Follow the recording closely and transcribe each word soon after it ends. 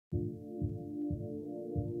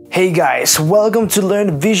Hey guys, welcome to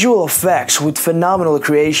learn visual effects with phenomenal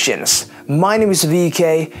creations. My name is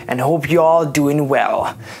Veikko and hope you're all doing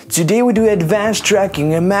well. Today we do advanced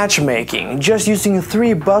tracking and matchmaking just using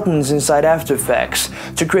 3 buttons inside After Effects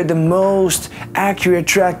to create the most accurate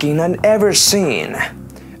tracking I've ever seen.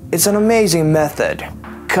 It's an amazing method.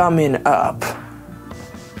 Coming up.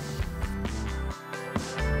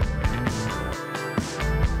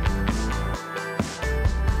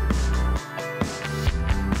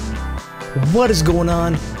 What is going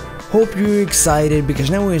on? Hope you're excited because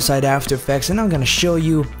now we're inside After Effects and I'm gonna show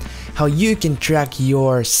you how you can track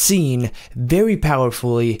your scene very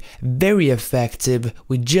powerfully, very effective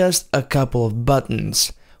with just a couple of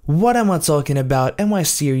buttons. What am I talking about? Am I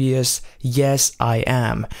serious? Yes, I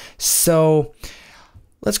am. So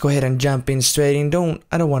let's go ahead and jump in straight in.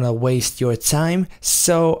 I don't want to waste your time.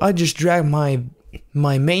 So I just drag my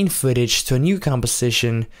main footage to a new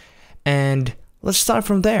composition and let's start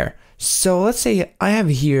from there. So let's say I have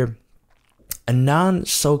here a non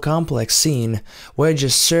so complex scene where I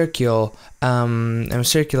just I'm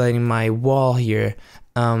circulating my wall here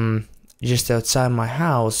just outside my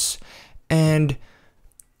house, and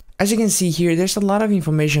as you can see here there's a lot of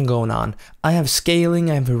information going on. I have scaling,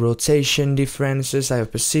 I have rotation differences, I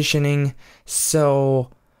have positioning, so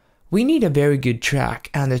we need a very good track,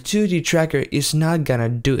 and the 2D tracker is not gonna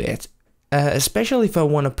do it. Especially if I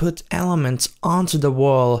want to put elements onto the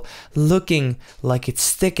wall looking like it's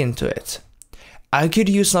sticking to it. I could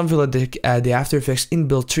use something like the After Effects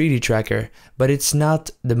inbuilt 3D tracker, but it's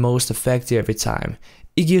not the most effective every time.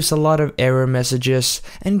 It gives a lot of error messages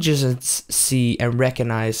and doesn't see and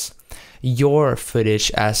recognize your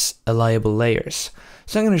footage as reliable layers.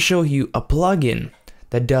 So I'm going to show you a plugin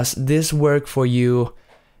that does this work for you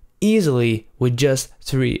easily with just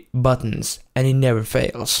 3 buttons, and it never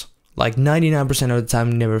fails. Like 99% of the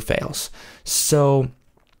time, never fails. So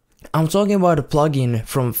I'm talking about a plugin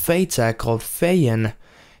from fayteq called fayIN.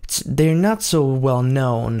 They're not so well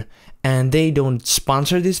known and they don't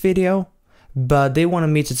sponsor this video, but they wanted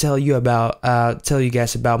me to tell you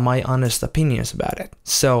guys about my honest opinions about it.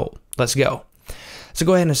 So let's go. So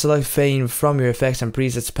go ahead and select fayIN from your effects and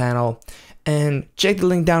presets panel and check the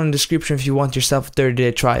link down in the description if you want yourself a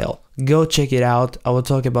 30-day trial. Go check it out. I will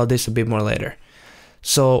talk about this a bit more later.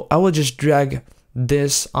 So I will just drag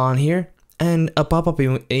this on here and a pop-up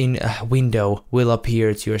in a window will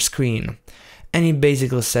appear to your screen. And it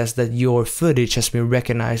basically says that your footage has been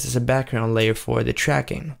recognized as a background layer for the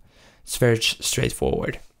tracking. It's very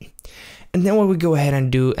straightforward. And then what we go ahead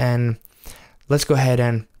and do, and let's go ahead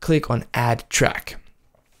and click on Add Track.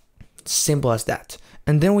 Simple as that.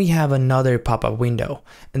 And then we have another pop-up window.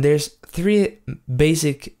 And there's 3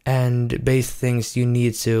 basic things you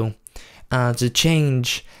need to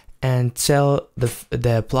change and tell the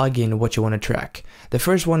plugin what you want to track. The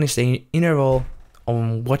first one is the interval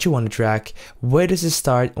on what you want to track, where does it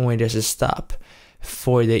start and where does it stop.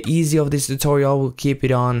 For the ease of this tutorial, we'll keep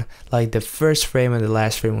it on like the first frame and the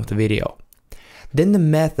last frame of the video. Then the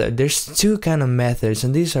method, there's 2 kind of methods,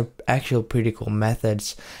 and these are actually pretty cool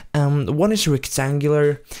methods. One is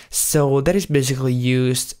rectangular, so that is basically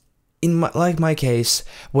used in my case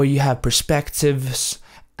where you have perspectives,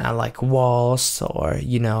 like walls or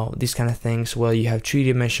these kind of things where you have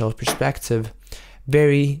 3-dimensional perspective.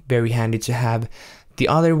 Very handy to have. The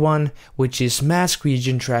other one, which is mask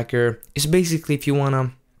region tracker, is basically if you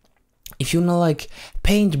wanna like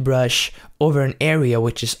paintbrush over an area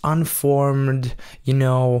which is unformed,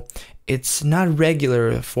 it's not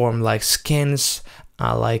regular form like skins,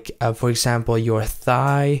 for example your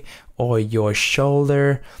thigh or your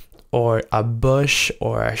shoulder or a bush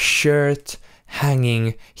or a shirt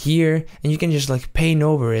hanging here, and you can just like paint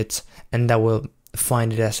over it and that will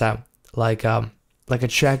find it as a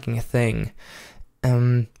tracking thing.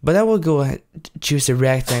 But I will go ahead choose the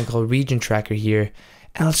rectangle region tracker here,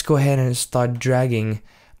 and let's go ahead and start dragging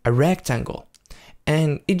a rectangle.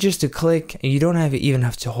 And it just to click, and you don't even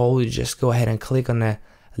have to hold, you just go ahead and click on the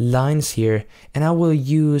lines here, and I will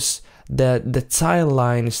use the tile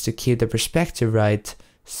lines to keep the perspective right.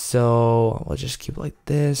 So I'll just keep like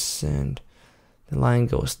this, and the line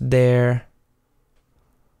goes there.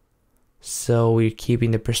 So we're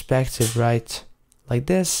keeping the perspective right like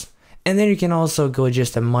this. And then you can also go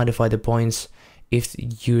just and modify the points if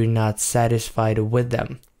you're not satisfied with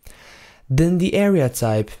them. Then the area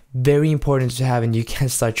type, very important to have, and you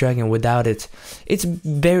can't start tracking without it. It's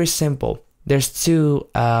very simple. There's 2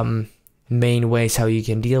 main ways how you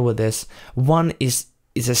can deal with this. One is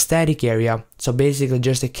a static area, so basically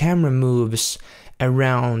just the camera moves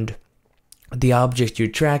around the object you're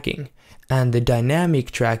tracking. And the dynamic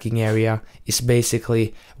tracking area is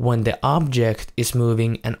basically when the object is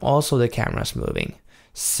moving and also the camera is moving.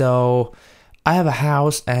 So I have a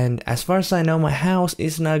house, and as far as I know, my house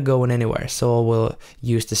is not going anywhere, so we'll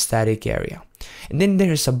use the static area. And then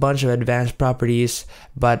there's a bunch of advanced properties,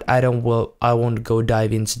 but I won't go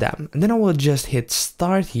dive into them. And then I will just hit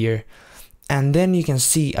start here, and then you can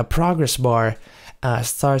see a progress bar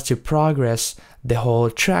starts to progress the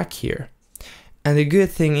whole track here. And the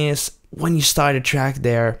good thing is, when you start a track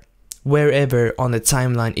there, wherever on the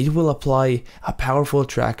timeline, it will apply a powerful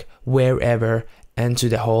track wherever and to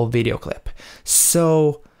the whole video clip.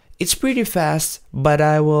 So it's pretty fast, but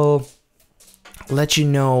I will let you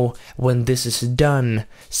know when this is done.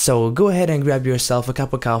 So go ahead and grab yourself a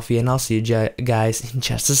cup of coffee, and I'll see you guys in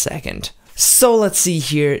just a second. So let's see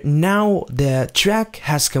here. Now the track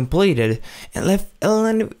has completed, and if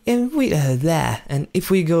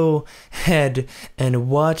we go ahead and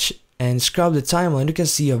watch and scrub the timeline, you can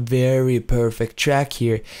see a very perfect track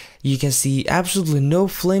here. You can see absolutely no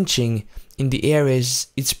flinching in the areas.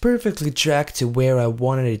 It's perfectly tracked to where I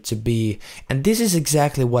wanted it to be, and this is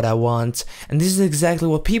exactly what I want, and this is exactly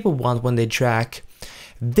what people want when they track.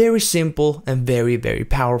 Very simple and very, very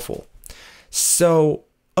powerful. So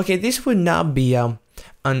okay, this would not be an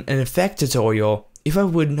effect tutorial if I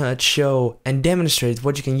would not show and demonstrate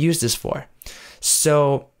what you can use this for.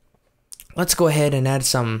 So let's go ahead and add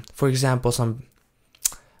some, for example, some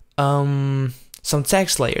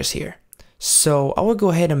text layers here. So I will go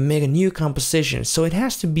ahead and make a new composition. So it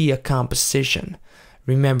has to be a composition.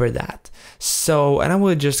 Remember that. So, and I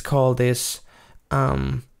will just call this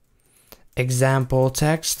example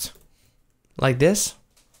text like this.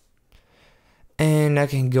 And I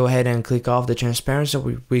can go ahead and click off the transparency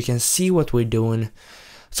so we can see what we're doing.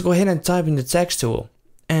 Let's go ahead and type in the text tool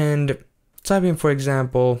and type in, for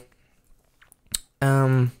example,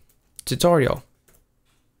 tutorial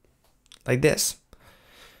like this.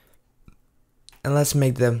 And let's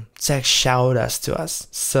make the text shout us to us.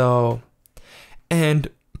 So, and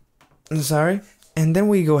then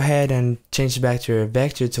we go ahead and change it back to our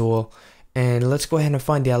vector tool. And let's go ahead and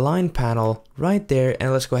find the align panel right there,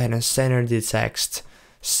 and let's go ahead and center the text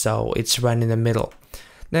so it's right in the middle.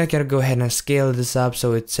 Then I can go ahead and scale this up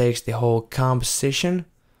so it takes the whole composition.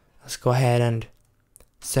 Let's go ahead and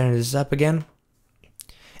center this up again.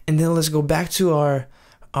 And then let's go back to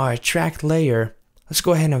our track layer. Let's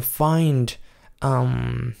go ahead and find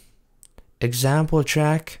example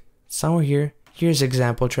track somewhere here. Here's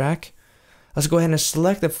example track. Let's go ahead and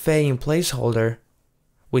select the fayIN placeholder,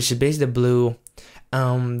 which is basically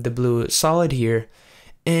the blue solid here.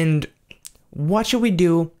 And what should we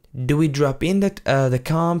do? Do we drop in the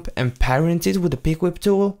comp and parent it with the pick whip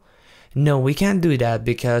tool? No, we can't do that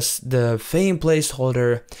because the fayIN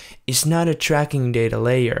placeholder is not a tracking data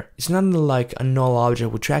layer. It's not like a null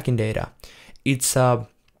object with tracking data. It's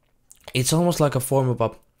almost like a form of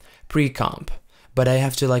a pre-comp, but I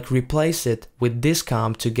have to like replace it with this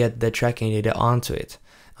comp to get the tracking data onto it.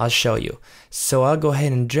 I'll show you. So I'll go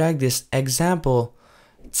ahead and drag this example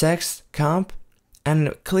text comp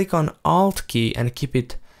and click on Alt key and keep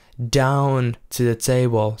it down to the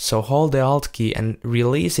table. So hold the Alt key and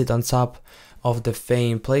release it on top of the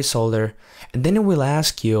fayIN placeholder, and then it will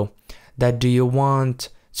ask you that do you want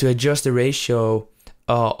to adjust the ratio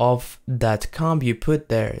of that comp you put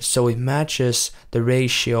there so it matches the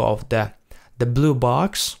ratio of the blue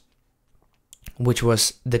box, which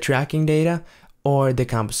was the tracking data, or the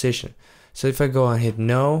composition. So if I go and hit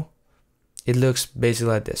no, it looks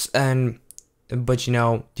basically like this. But you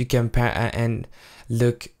know, you can and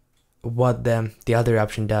look what the other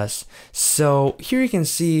option does. So here you can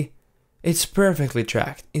see it's perfectly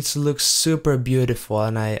tracked. It looks super beautiful,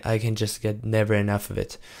 and I can just get never enough of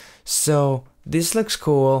it. So this looks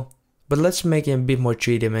cool, but let's make it a bit more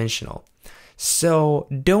three-dimensional. So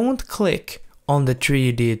don't click on the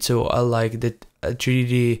 3D tool, like the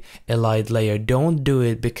 3D elide layer. Don't do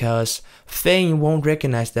it because fayIN won't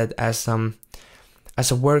recognize that as a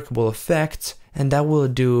workable effect, and that will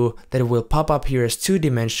do that it will pop up here as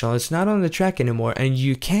two-dimensional. It's not on the track anymore, and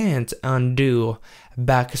you can't undo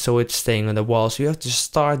back so it's staying on the wall, so you have to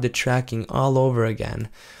start the tracking all over again.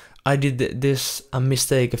 I did this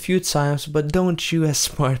mistake a few times, but don't you as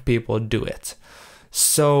smart people do it.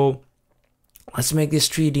 So let's make this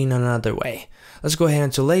 3D in another way. Let's go ahead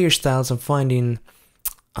into layer styles and finding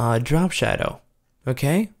drop shadow.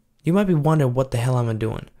 Okay, you might be wondering what the hell am I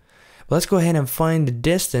doing. But let's go ahead and find the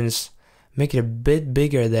distance, make it a bit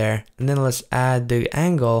bigger there, and then let's add the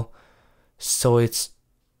angle so it's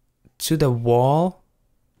to the wall.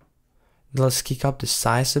 Let's kick up the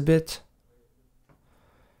size a bit.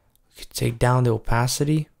 Take down the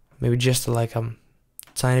opacity, maybe just like a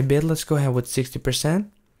tiny bit. Let's go ahead with 60%.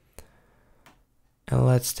 And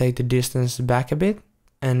let's take the distance back a bit.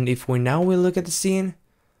 And if we look at the scene,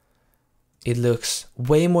 it looks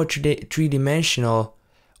way more three-dimensional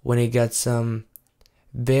when it got some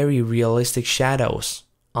very realistic shadows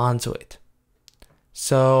onto it.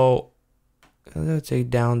 So let's take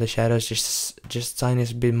down the shadows just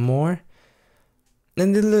tiniest bit more.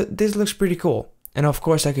 And this looks pretty cool. And of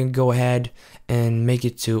course I can go ahead and make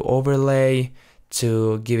it to overlay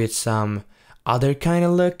to give it some other kind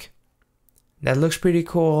of look. That looks pretty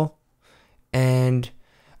cool. And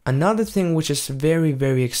another thing which is very,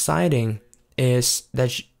 very exciting is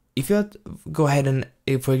that if you go ahead and,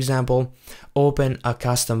 for example, open a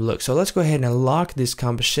custom look. So let's go ahead and lock this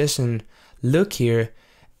composition look here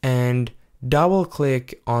and double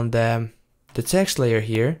click on the text layer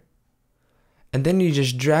here. And then you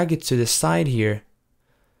just drag it to the side here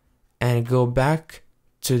and go back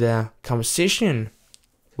to the composition,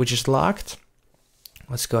 which is locked.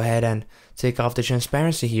 Let's go ahead and take off the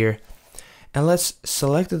transparency here. And let's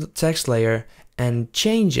select the text layer and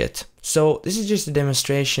change it. So this is just a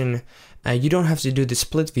demonstration. You don't have to do the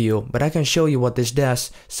split view, but I can show you what this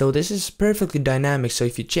does. So this is perfectly dynamic. So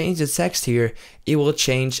if you change the text here, it will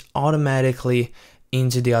change automatically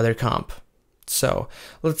into the other comp. So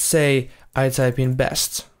let's say I type in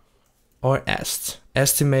best or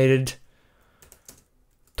estimated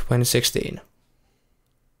 2016.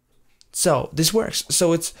 So this works.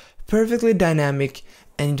 So it's perfectly dynamic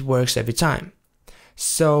and it works every time.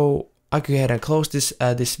 So I go ahead and close this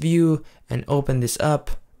this view and open this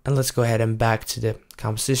up, and let's go ahead and back to the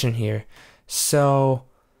composition here. So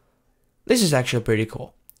this is actually pretty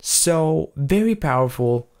cool. So very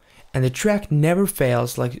powerful, and the track never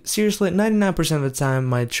fails. Like seriously, 99% of the time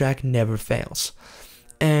my track never fails.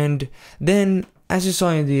 And then as you saw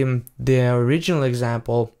in the original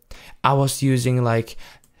example, I was using like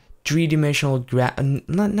three-dimensional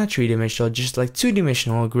not three-dimensional, just like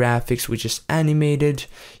two-dimensional graphics, which is animated,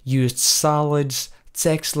 used solids,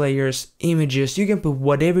 text layers, images. You can put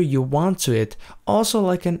whatever you want to it. Also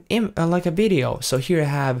like like a video. So here I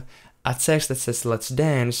have a text that says let's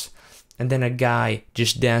dance, and then a guy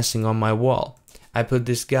just dancing on my wall. I put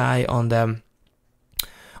this guy on the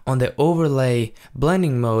overlay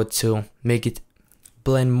blending mode to make it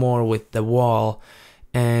blend more with the wall,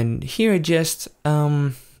 and here I just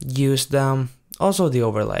used also the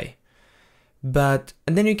overlay. But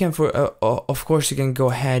and then you can of course you can go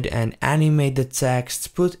ahead and animate the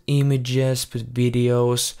text, put images, put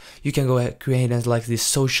videos. You can go ahead and create like these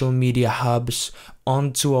social media hubs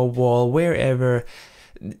onto a wall, wherever.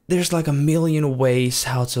 There's like a million ways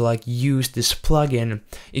how to like use this plugin.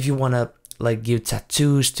 If you want to like give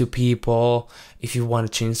tattoos to people, if you want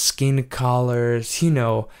to change skin colors, you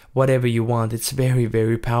know, whatever you want. It's very,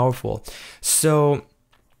 very powerful. So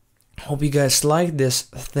hope you guys like this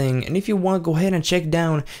thing, and if you want, go ahead and check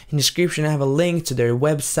down in the description. I have a link to their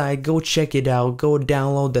website. Go check it out. Go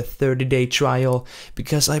download the 30-day trial,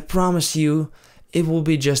 because I promise you it will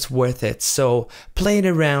be just worth it. So play it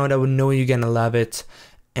around. I would know you're gonna love it.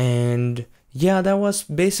 And yeah, that was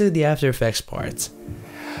basically the After Effects part.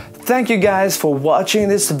 Thank you guys for watching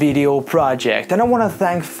this video project, and I want to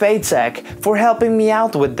thank fayteq for helping me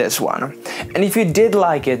out with this one. And if you did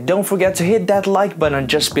like it, don't forget to hit that like button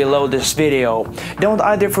just below this video. Don't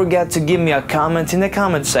either forget to give me a comment in the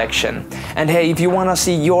comment section. And hey, if you want to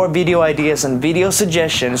see your video ideas and video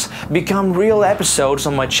suggestions become real episodes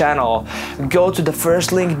on my channel, go to the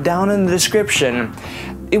first link down in the description.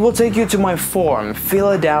 It will take you to my form.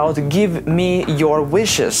 Fill it out, give me your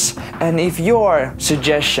wishes, and if your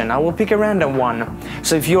suggestion, I will pick a random one.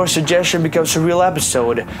 So if your suggestion becomes a real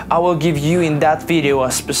episode, I will give you in that video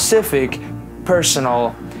a specific,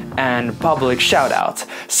 personal, and public shout out.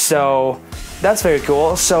 So that's very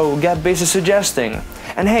cool. So get busy suggesting.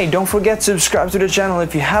 And hey, don't forget to subscribe to the channel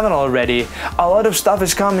if you haven't already. A lot of stuff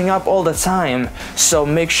is coming up all the time, so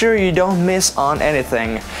make sure you don't miss on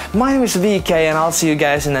anything. My name is Veikko, and I'll see you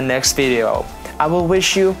guys in the next video. I will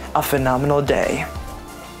wish you a phenomenal day.